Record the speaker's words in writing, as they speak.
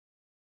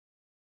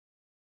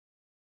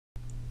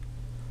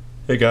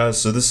Hey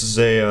guys, so this is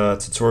a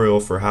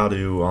tutorial for how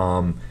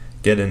to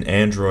get an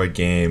Android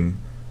game,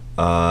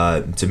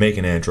 to make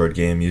an Android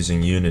game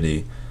using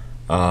Unity.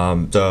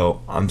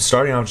 So I'm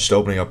starting out just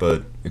opening up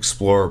a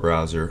Explorer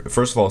browser.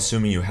 First of all,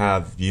 assuming you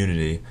have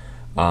Unity,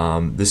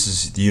 this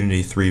is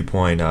Unity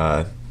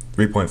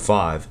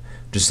 3.5,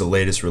 just the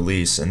latest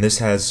release, and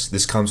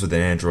this comes with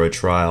an Android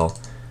trial,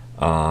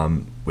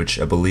 which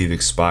I believe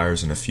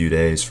expires in a few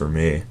days for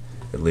me,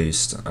 at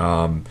least.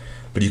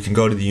 But you can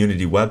go to the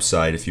Unity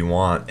website if you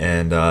want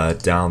and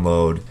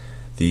download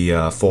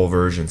the full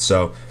version.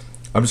 So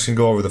I'm just gonna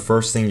go over the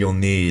first thing you'll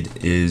need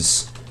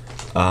is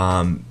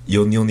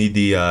you'll need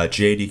the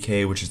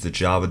JDK, which is the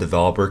Java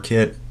Developer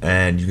Kit,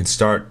 and you can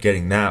start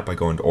getting that by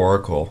going to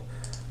Oracle.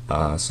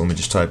 So let me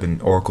just type in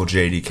Oracle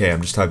JDK.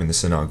 I'm just typing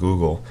this in on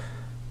Google.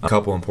 A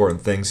couple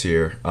important things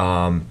here.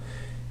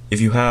 If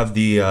you have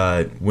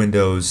the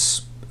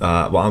Windows,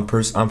 well, I'm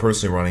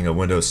personally running a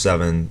Windows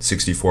 7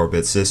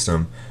 64-bit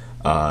system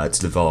to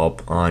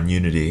develop on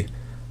Unity.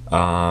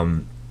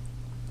 And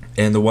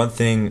the one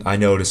thing I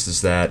noticed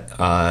is that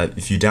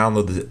if you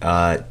download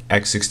the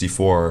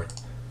x64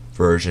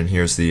 version,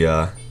 here's the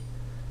get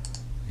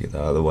that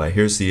out of the way.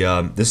 Here's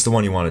the this is the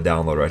one you want to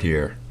download right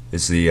here.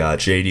 Is the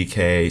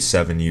JDK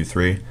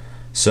 7U3.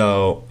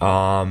 So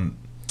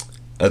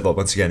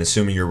once again,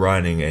 assuming you're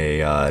running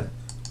a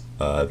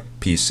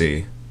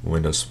PC,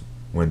 Windows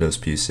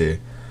PC,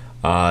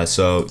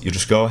 so you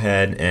just go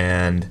ahead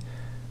and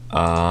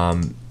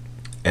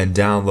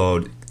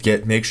download.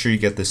 Make sure you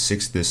get this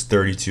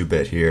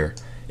 32-bit here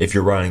if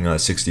you're running a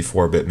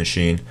 64-bit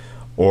machine,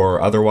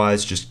 or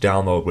otherwise just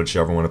download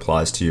whichever one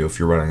applies to you if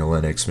you're running a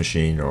Linux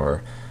machine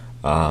or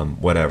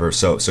whatever.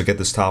 So get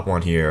this top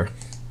one here,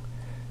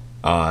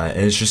 and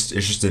it's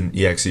just an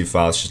exe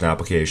file. It's just an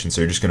application.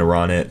 So you're just gonna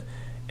run it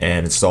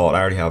and install it.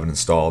 I already have it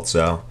installed,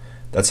 so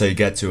that's how you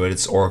get to it.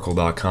 It's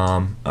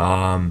oracle.com.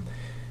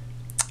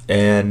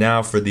 And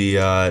now for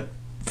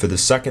the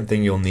second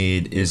thing you'll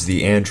need is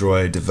the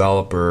Android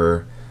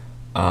Developer,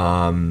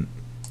 I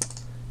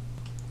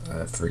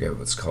forget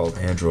what it's called,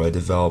 Android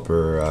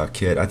Developer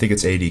Kit. I think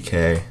it's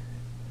ADK.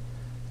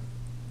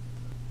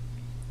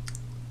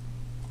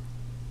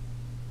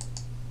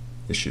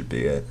 This should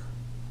be it.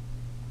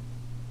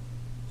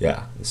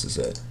 Yeah, this is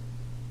it.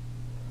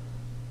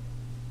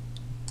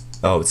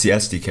 Oh, it's the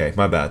SDK.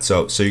 My bad.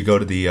 So you go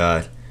to the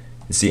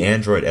it's the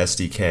Android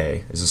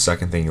SDK is the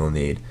second thing you'll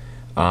need.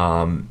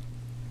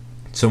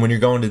 So when you're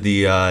going to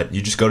the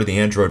you just go to the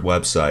Android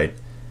website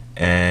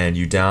and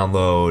you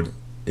download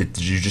it.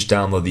 You just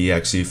download the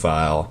exe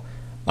file,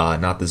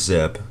 not the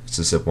zip. It's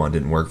the zip one,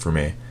 didn't work for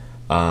me.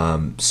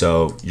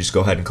 So you just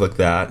go ahead and click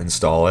that,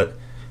 install it.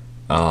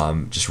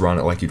 Just run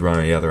it like you'd run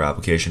any other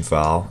application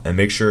file, and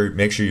make sure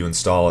you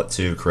install it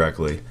too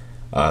correctly.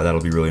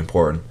 That'll be really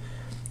important.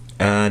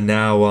 And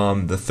now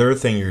the third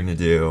thing you're gonna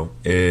do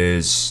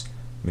is,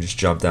 let me just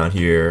jump down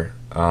here.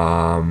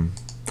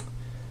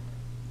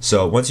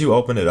 So once you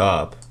open it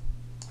up,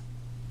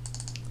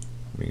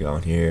 let me go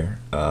in here,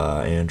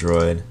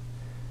 Android.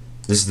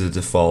 This is the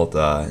default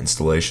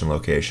installation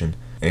location,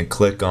 and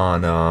click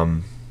on. Let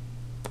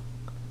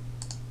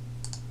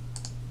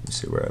me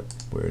see where it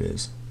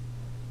is.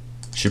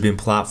 It should be in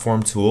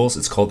Platform Tools.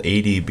 It's called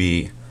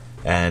ADB,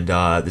 and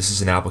this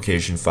is an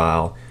application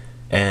file.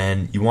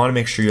 And you want to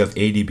make sure you have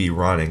ADB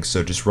running.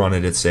 So just run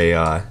it. It's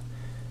a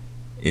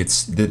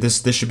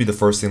this should be the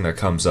first thing that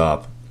comes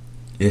up.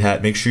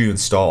 Make sure you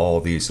install all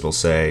of these. It'll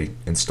say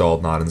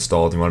installed, not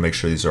installed. You want to make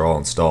sure these are all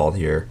installed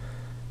here.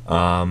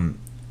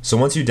 So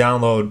once you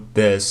download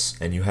this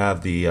and you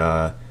have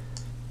the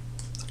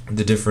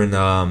different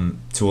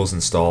tools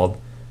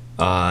installed,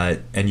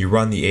 and you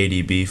run the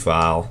ADB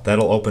file,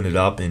 that'll open it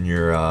up in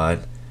your.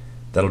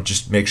 That'll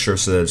just make sure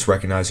so that it's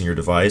recognizing your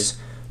device.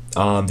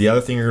 The other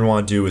thing you're gonna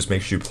want to do is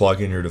make sure you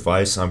plug in your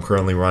device. I'm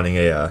currently running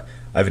I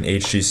have an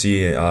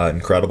HTC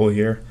Incredible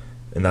here,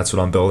 and that's what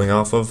I'm building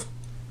off of.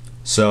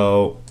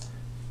 So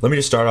let me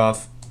just start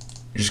off.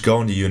 Just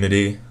go into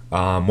Unity.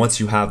 Once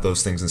you have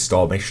those things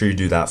installed, make sure you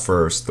do that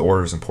first. The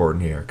order is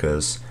important here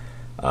because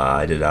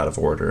I did it out of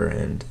order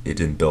and it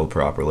didn't build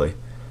properly.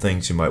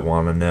 Things you might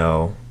want to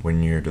know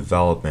when you're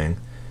developing.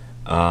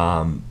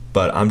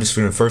 But I'm just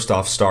going to first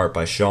off start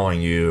by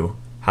showing you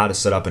how to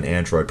set up an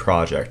Android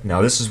project.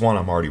 Now this is one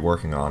I'm already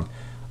working on.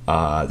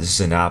 This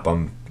is an app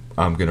I'm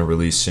going to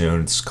release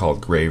soon. It's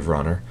called Grave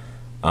Runner.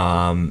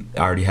 I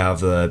already have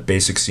the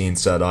basic scene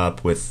set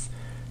up with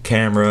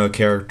camera,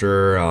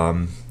 character,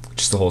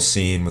 just the whole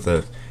scene with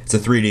it's a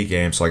 3D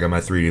game, so I got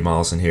my 3D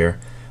models in here.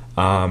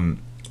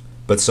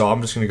 But so I'm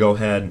just going to go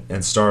ahead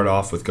and start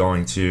off with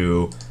going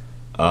to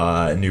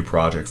a new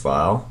project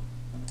file.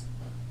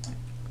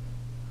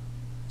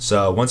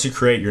 So once you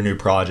create your new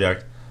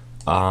project,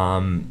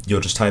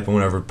 you'll just type in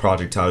whatever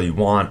project title you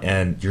want,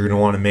 and you're going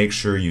to want to make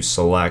sure you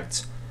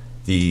select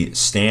the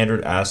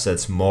Standard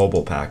Assets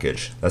Mobile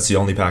package. That's the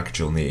only package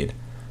you'll need.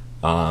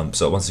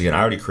 So once again,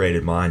 I already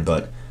created mine,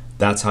 but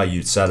that's how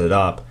you'd set it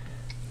up.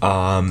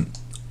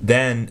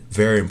 Then,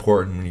 very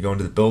important, when you go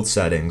into the build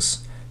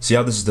settings, see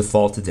how this is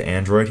defaulted to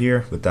Android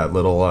here with that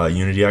little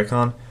Unity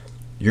icon?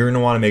 you're going to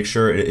want to make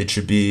sure it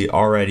should be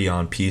already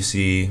on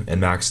PC and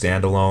Mac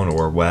standalone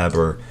or web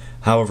or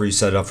however you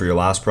set it up for your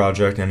last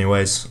project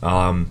anyways.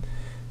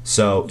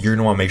 So you're going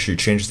to want to make sure you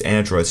change it to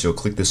Android, so you'll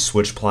click this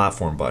switch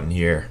platform button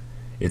here.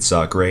 It's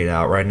grayed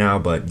out right now,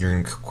 but you're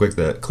going to click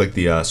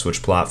the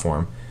switch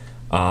platform.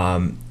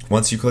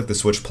 Once you click the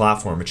switch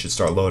platform, it should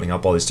start loading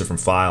up all these different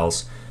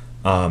files.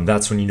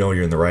 That's when you know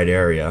you're in the right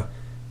area.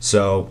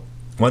 So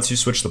once you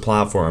switch the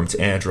platform to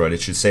Android,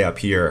 it should say up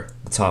here,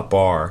 the top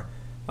bar,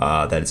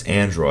 that it's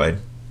Android.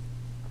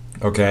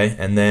 Okay,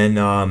 and then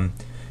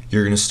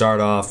you're going to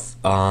start off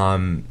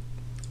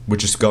with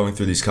just going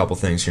through these couple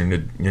things. You're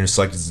going to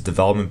select the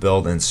development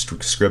build and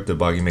script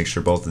debugging. Make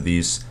sure both of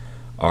these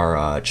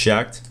are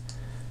checked.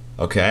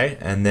 Okay,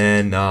 and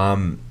then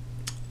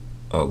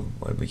oh,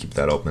 let me keep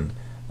that open.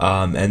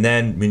 And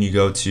then when you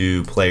go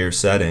to player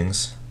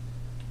settings,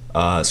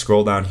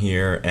 scroll down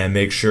here and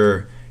make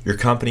sure your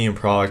company and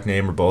product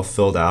name are both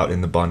filled out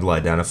in the bundle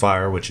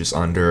identifier, which is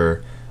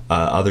under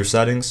other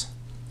settings.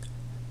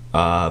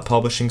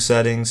 Publishing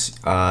settings,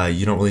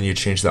 you don't really need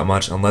to change that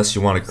much unless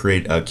you want to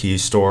create a key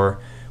store,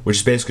 which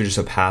is basically just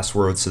a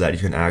password so that you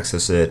can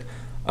access it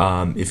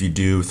if you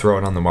do throw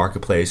it on the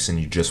marketplace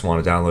and you just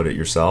want to download it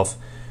yourself.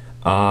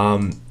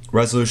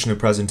 Resolution of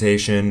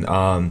presentation,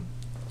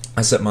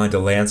 I set mine to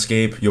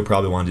landscape. You'll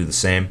probably want to do the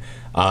same.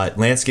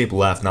 Landscape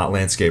left, not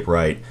landscape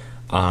right.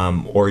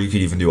 Or you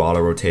could even do auto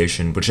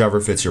rotation, whichever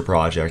fits your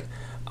project.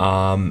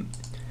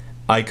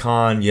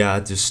 Icon, yeah,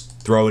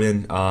 just throw it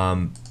in.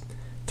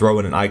 Throw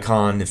in an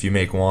icon if you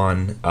make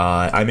one.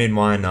 I made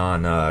mine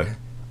on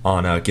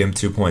GIMP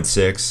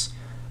 2.6.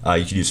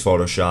 You could use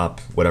Photoshop,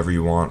 whatever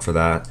you want for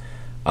that.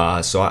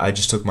 So I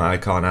just took my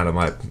icon out of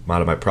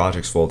my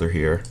projects folder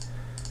here.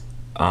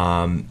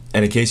 And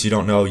in case you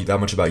don't know that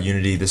much about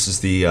Unity, this is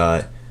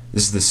the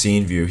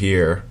scene view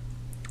here.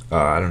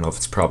 I don't know if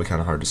it's probably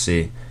kind of hard to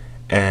see.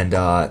 And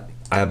I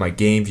have my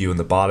game view in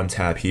the bottom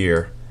tab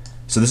here.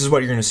 So this is what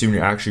you're going to see when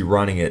you're actually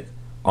running it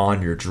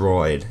on your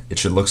Droid. It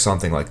should look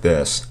something like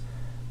this.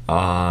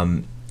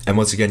 And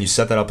once again, you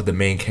set that up with the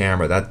main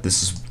camera.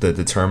 This is the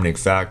determining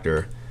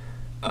factor.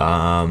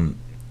 Let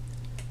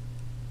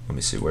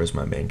me see, where's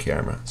my main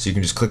camera? So you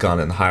can just click on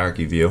it in the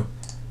hierarchy view.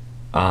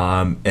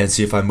 And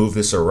see if I move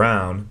this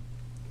around,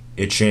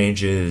 it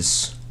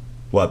changes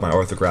what my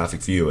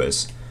orthographic view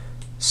is.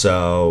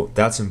 So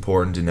that's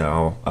important to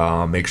know.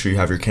 Make sure you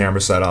have your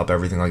camera set up,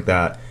 everything like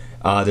that.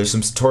 There's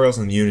some tutorials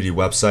on the Unity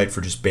website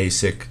for just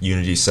basic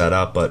Unity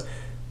setup, but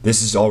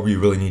this is all you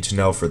really need to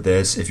know for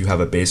this if you have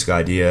a basic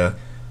idea.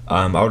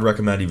 I would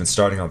recommend even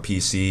starting on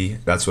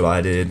PC. That's what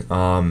I did,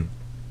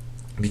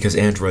 because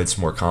Android's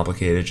more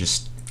complicated.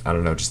 I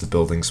don't know, just the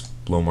building's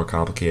a little more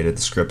complicated.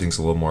 The scripting's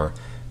a little more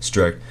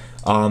strict.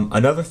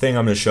 Another thing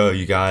I'm going to show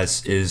you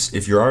guys is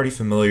if you're already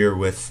familiar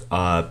with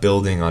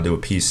building onto a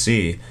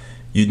PC,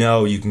 you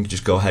know you can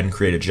just go ahead and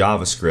create a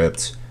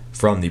JavaScript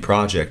from the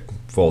project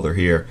folder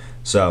here.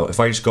 So if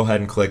I just go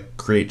ahead and click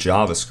create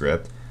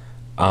JavaScript,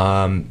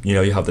 you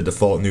know, you have the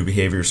default new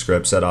behavior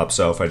script set up.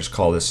 So if I just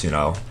call this, you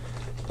know,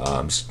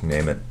 just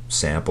name it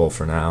sample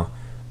for now.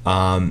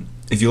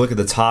 If you look at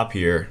the top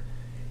here,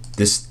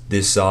 this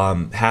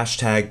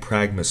hashtag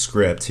pragma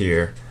script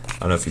here, I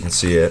don't know if you can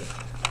see it.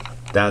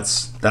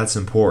 That's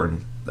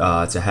important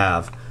to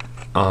have.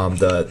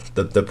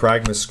 The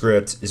pragma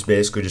script is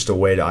basically just a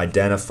way to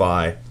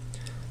identify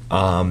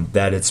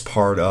that it's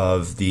part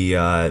of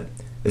the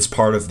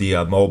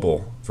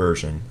mobile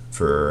version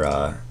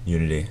for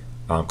Unity.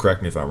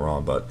 Correct me if I'm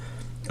wrong, but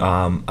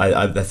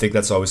I think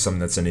that's always something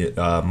that's in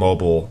a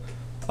mobile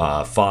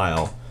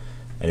file.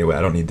 Anyway,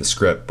 I don't need the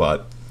script,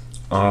 but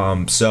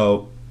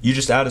so you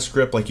just add a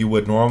script like you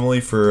would normally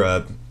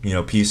for you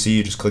know, PC.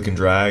 You just click and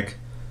drag.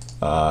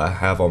 I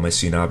have all my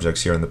scene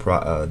objects here in the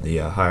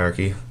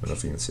hierarchy. I don't know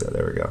if you can see that.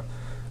 There we go.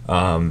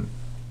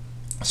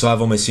 So I have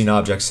all my scene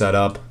objects set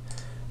up.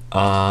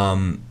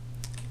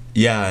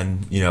 Yeah,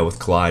 and you know, with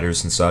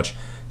colliders and such.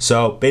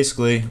 So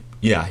basically,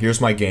 yeah,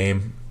 here's my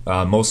game,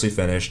 mostly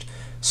finished.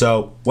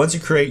 So once you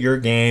create your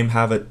game,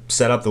 have it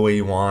set up the way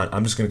you want.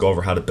 I'm just going to go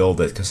over how to build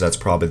it because that's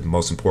probably the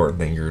most important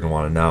thing you're going to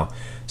want to know.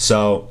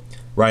 So,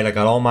 right, I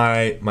got all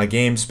my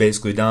games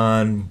basically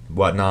done,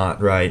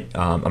 whatnot, right?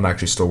 I'm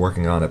actually still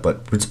working on it,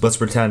 but let's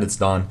pretend it's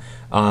done.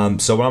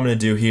 So what I'm going to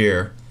do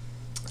here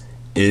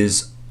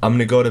is I'm going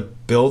to go to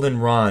build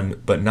and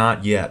run, but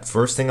not yet.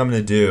 First thing I'm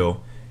going to do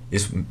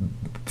is,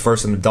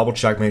 first I'm going to double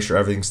check, make sure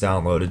everything's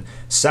downloaded.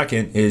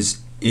 Second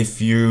is,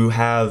 if you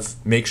have,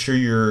 make sure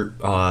your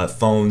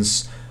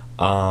phone's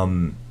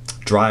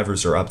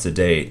drivers are up to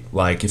date.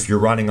 Like if you're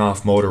running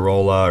off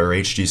Motorola or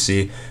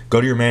HTC,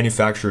 go to your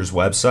manufacturer's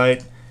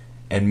website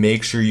and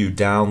make sure you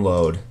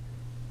download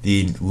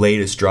the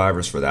latest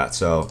drivers for that.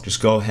 So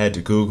just go ahead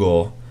to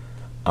Google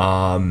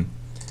and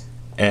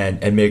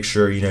make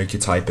sure, you know, you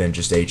can type in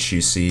just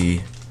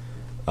HTC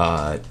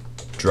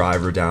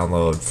driver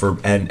download for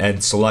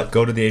and select,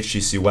 go to the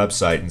HTC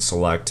website and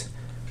select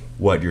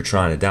what you're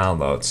trying to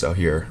download. So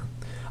here,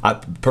 I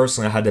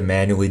personally had to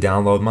manually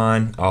download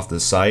mine off the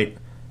site.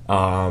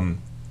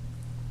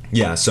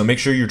 Yeah, so make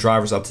sure your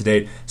driver's up to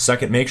date.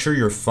 Second, make sure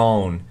your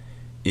phone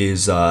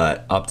is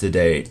up to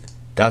date.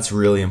 That's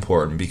really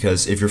important,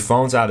 because if your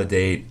phone's out of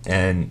date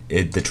and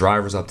the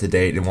driver's up to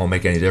date, it won't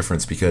make any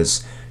difference,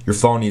 because your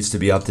phone needs to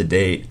be up to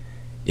date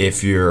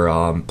if you're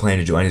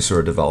planning to do any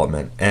sort of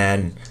development.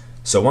 And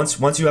so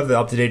once you have the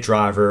up-to-date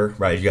driver,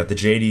 right, you got the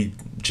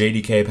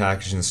JDK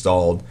package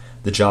installed,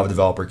 the Java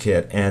developer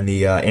kit, and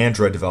the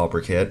Android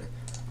developer kit,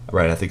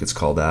 right, I think it's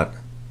called that.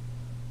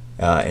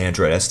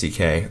 Android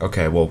SDK.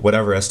 Okay, well,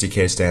 whatever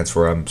SDK stands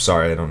for, I'm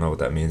sorry, I don't know what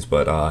that means,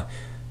 but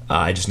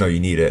I just know you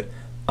need it.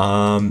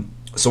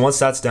 So once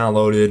that's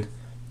downloaded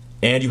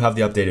and you have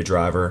the updated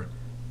driver,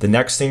 the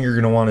next thing you're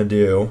going to want to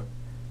do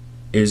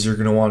is you're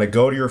going to want to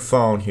go to your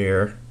phone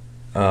here.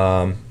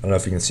 I don't know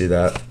if you can see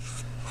that.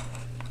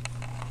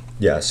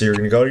 Yeah, so you're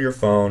going to go to your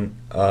phone,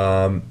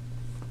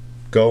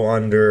 go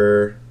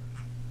under,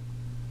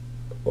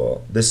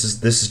 well, this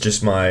is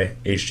just my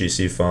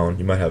HTC phone.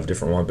 You might have a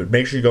different one, but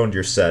make sure you go into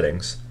your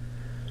settings.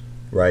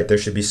 Right, there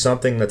should be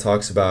something that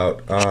talks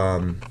about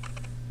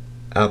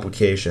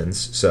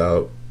applications.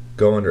 So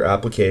go under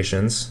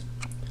applications,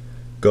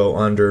 go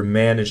under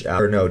manage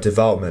app, or no,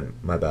 development,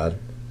 my bad.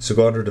 So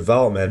go under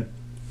development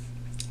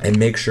and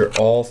make sure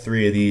all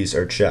three of these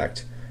are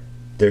checked.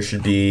 There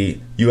should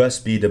be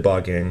USB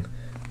debugging,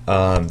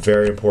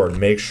 very important.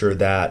 Make sure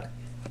that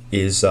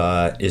is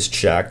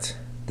checked.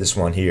 This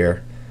one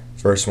here,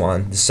 first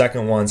one. The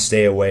second one,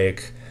 stay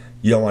awake.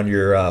 You don't want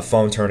your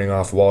phone turning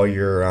off while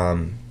you're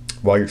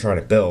trying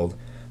to build.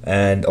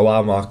 And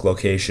allow mock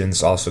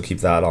locations, also keep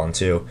that on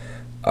too.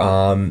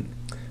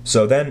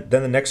 So then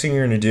the next thing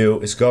you're going to do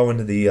is go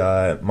into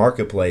the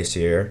marketplace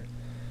here.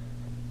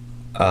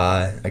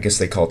 I guess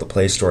they call it the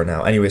Play Store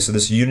now. Anyway, so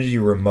this Unity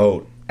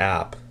Remote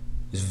app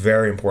is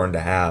very important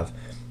to have.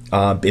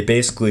 It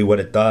basically, what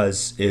it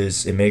does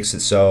is it makes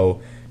it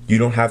so you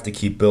don't have to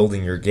keep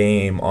building your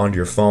game on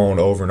your phone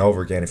over and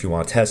over again if you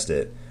want to test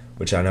it,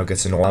 which I know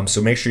gets annoying.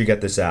 So make sure you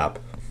get this app.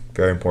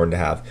 Very important to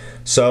have.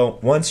 So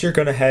once you're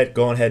going to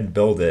go ahead and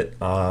build it,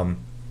 right,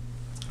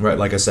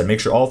 like I said, make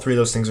sure all three of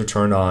those things are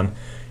turned on.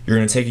 You're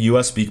going to take a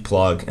USB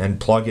plug and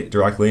plug it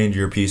directly into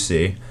your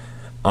PC.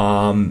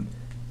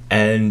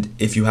 And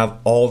if you have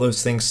all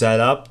those things set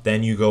up,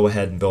 then you go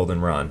ahead and build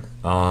and run.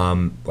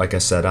 Like I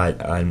said, I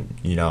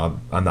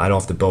don't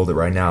have to build it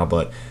right now,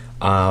 but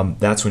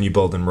that's when you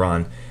build and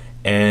run.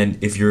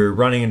 And if you're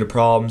running into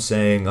problems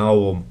saying, oh,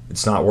 well,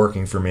 it's not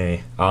working for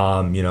me,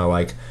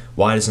 like,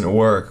 why doesn't it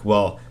work?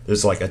 Well,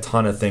 there's like a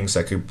ton of things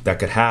that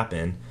could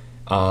happen.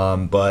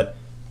 But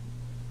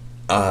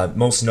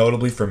most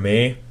notably for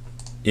me,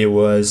 it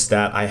was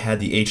that I had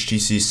the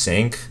HTC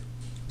Sync.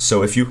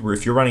 So if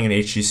you're running an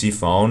HTC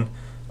phone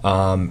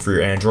for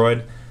your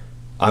Android,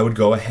 I would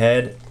go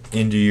ahead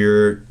into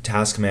your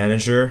task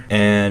manager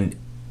and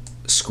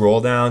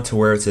scroll down to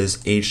where it says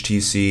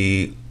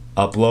HTC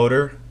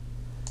Uploader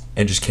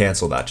and just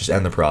cancel that. Just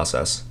end the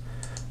process.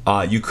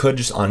 You could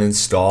just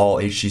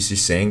uninstall HTC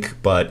Sync,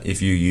 but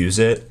if you use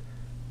it,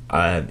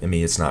 I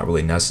mean, it's not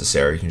really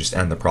necessary. You can just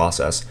end the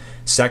process.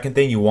 Second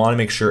thing, you want to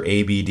make sure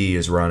ABD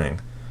is running,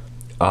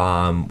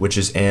 which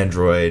is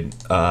Android.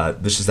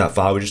 This is that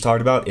file we just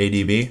talked about,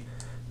 ADB.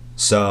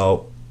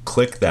 So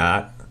click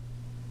that,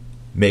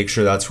 make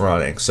sure that's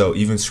running. So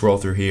even scroll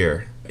through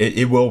here.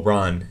 It will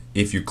run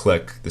if you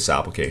click this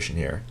application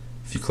here.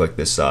 If you click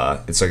this,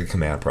 it's like a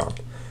command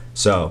prompt.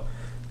 So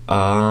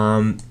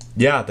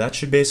yeah, that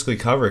should basically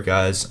cover it,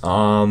 guys.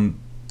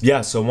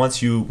 Yeah, so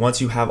once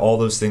you have all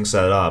those things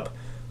set up,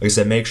 like I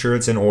said, make sure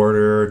it's in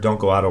order. Don't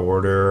go out of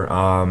order.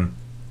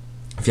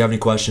 If you have any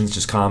questions,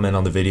 just comment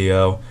on the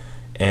video.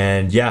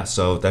 And yeah,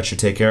 so that should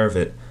take care of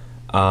it.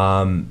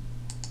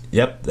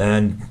 Yep,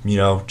 and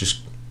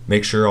just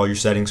make sure all your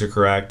settings are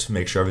correct.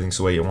 Make sure everything's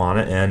the way you want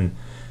it. And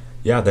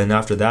yeah, then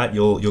after that,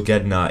 you'll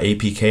get an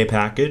APK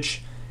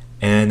package,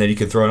 and then you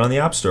can throw it on the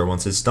App Store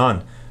once it's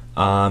done.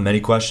 Any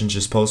questions,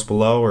 just post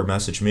below or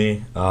message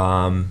me.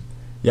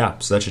 Yeah,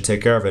 so that should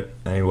take care of it.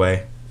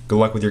 Anyway, good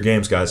luck with your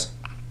games, guys.